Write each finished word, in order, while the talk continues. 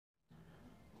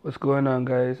What's going on,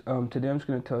 guys? Today I'm just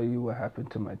gonna tell you what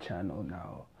happened to my channel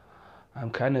now.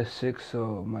 I'm kind of sick,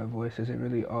 so my voice isn't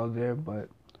really all there, but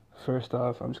first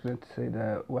off, I'm just gonna say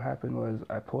that what happened was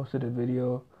I posted a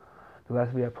video. The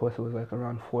last video I posted was like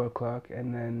around 4 o'clock,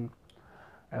 and then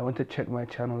I went to check my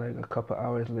channel like a couple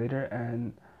hours later,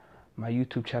 and my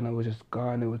YouTube channel was just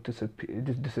gone. It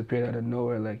just disappeared out of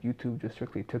nowhere. Like YouTube just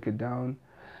strictly took it down.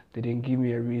 They didn't give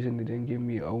me a reason. They didn't give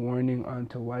me a warning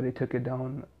onto why they took it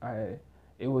down.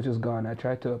 It was just gone. I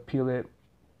tried to appeal it,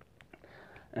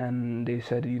 and they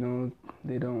said,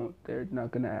 they're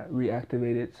not gonna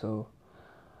reactivate it. So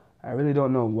I really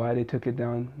don't know why they took it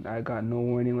down. I got no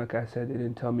warning. Like I said, they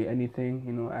didn't tell me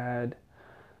anything. I had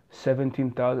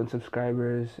 17,000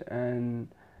 subscribers, and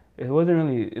it's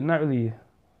not really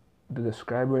the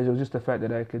subscribers. It was just the fact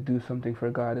that I could do something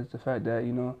for God. It's the fact that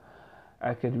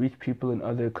I could reach people in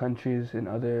other countries, in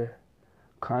other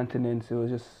continents. It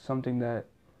was just something that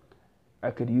I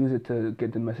could use it to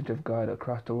get the message of God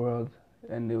across the world,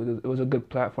 and it was a good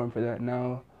platform for that.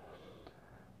 Now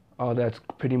all that's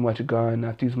pretty much gone. I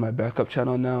have to use my backup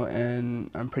channel now, and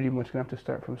I'm pretty much gonna have to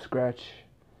start from scratch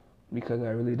because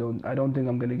I don't think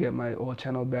I'm gonna get my old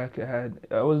channel back. I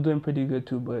was doing pretty good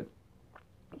too, but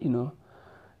you know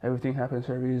everything happens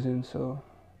for a reason. So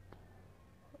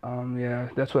yeah,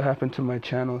 that's what happened to my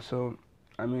channel. So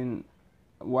I mean,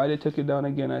 why they took it down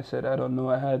again? I said I don't know.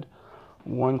 I had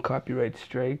one copyright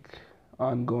strike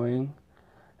ongoing,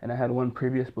 and I had one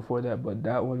previous before that, but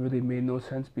that one really made no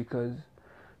sense because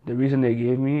the reason they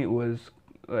gave me was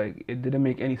like it didn't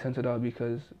make any sense at all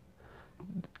because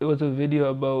it was a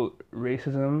video about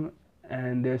racism,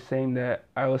 and they're saying that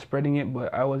I was spreading it,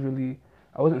 but I wasn't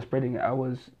spreading it. I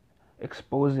was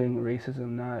exposing racism,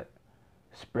 not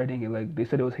spreading it. Like they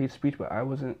said it was hate speech, but I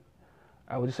wasn't.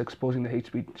 I was just exposing the hate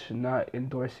speech, not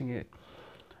endorsing it.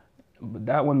 But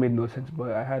that one made no sense.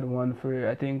 But I had one for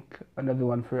I think another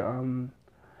one for it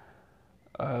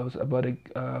was about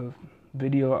a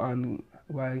video on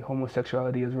why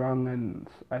homosexuality is wrong, and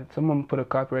someone put a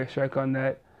copyright strike on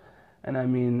that. And I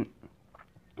mean,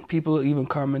 people even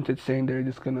commented saying they're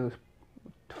just gonna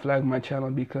flag my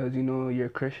channel because you're a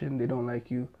Christian, they don't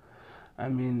like you. I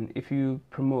mean, if you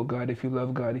promote God, if you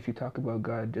love God, if you talk about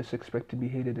God, just expect to be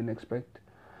hated and expect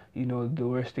the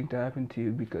worst thing to happen to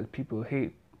you because people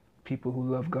hate people who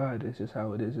love God. It's just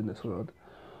how it is in this world.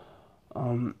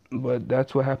 But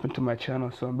that's what happened to my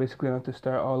channel, so I'm basically gonna have to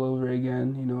start all over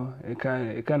again. It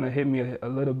kind of hit me a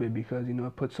little bit because I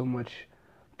put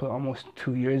almost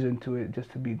 2 years into it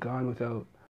just to be gone without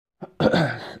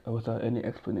without any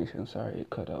explanation. Sorry,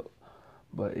 it cut out.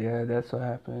 But yeah, that's what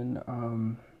happened.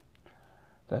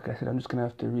 Like I said, I'm just gonna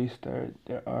have to restart.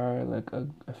 There are like a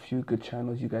few good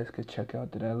channels you guys could check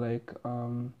out that I like.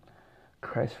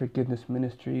 Christ Forgiveness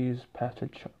Ministries, Pastor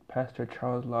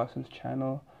Charles Lawson's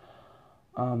channel.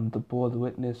 The Bold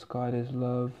Witness, God is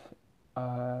Love,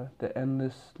 the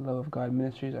Endless Love of God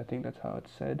Ministries, I think that's how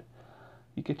it's said.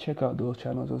 You could check out those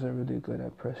channels, those are really good. I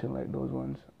personally like those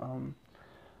ones.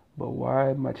 But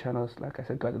why my channels, like I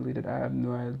said, got deleted, I have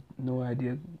no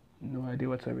idea, no idea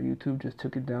whatsoever. YouTube just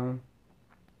took it down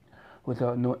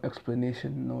without no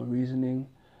explanation, no reasoning,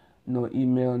 no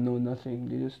email, no nothing.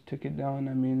 They just took it down.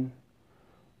 I mean,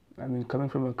 coming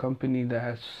from a company that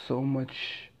has so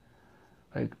much,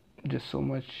 like, just so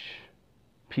much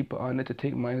people on it to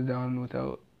take mine down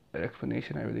without an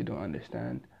explanation, I really don't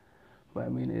understand. But I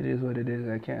mean, it is what it is.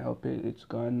 I can't help it. It's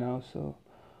gone now, so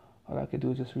all I could do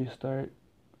is just restart.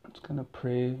 I'm just gonna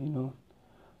pray,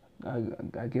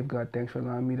 I give God thanks for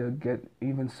allowing me to get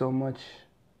even so much.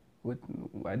 With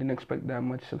I didn't expect that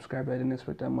much subscribers. I didn't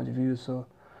expect that much views. So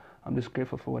I'm just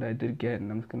grateful for what I did get,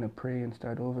 and I'm just gonna pray and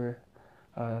start over.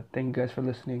 Thank you guys for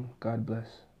listening. God bless.